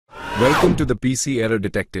Welcome to the PC Error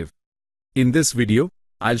Detective. In this video,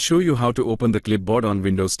 I'll show you how to open the clipboard on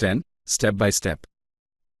Windows 10, step by step.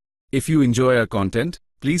 If you enjoy our content,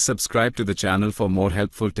 please subscribe to the channel for more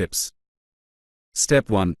helpful tips. Step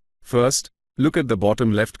 1. First, look at the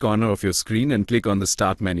bottom left corner of your screen and click on the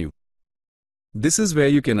Start menu. This is where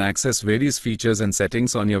you can access various features and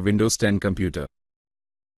settings on your Windows 10 computer.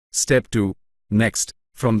 Step 2. Next,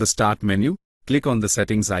 from the Start menu, click on the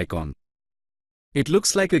Settings icon. It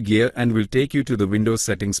looks like a gear and will take you to the Windows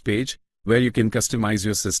Settings page, where you can customize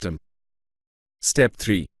your system. Step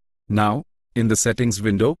 3. Now, in the Settings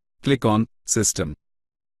window, click on System.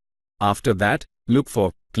 After that, look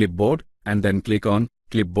for Clipboard and then click on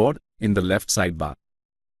Clipboard in the left sidebar.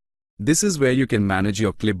 This is where you can manage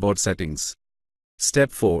your clipboard settings.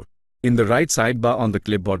 Step 4. In the right sidebar on the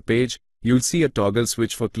clipboard page, you'll see a toggle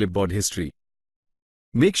switch for clipboard history.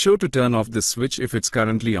 Make sure to turn off this switch if it's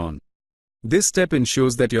currently on. This step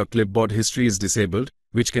ensures that your clipboard history is disabled,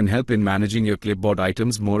 which can help in managing your clipboard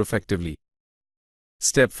items more effectively.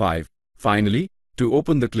 Step 5. Finally, to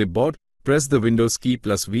open the clipboard, press the Windows key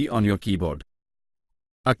plus V on your keyboard.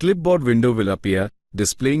 A clipboard window will appear,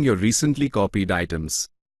 displaying your recently copied items.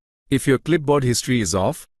 If your clipboard history is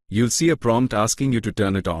off, you'll see a prompt asking you to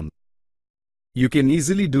turn it on. You can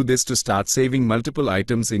easily do this to start saving multiple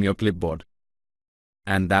items in your clipboard.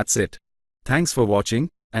 And that's it. Thanks for watching,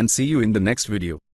 and see you in the next video.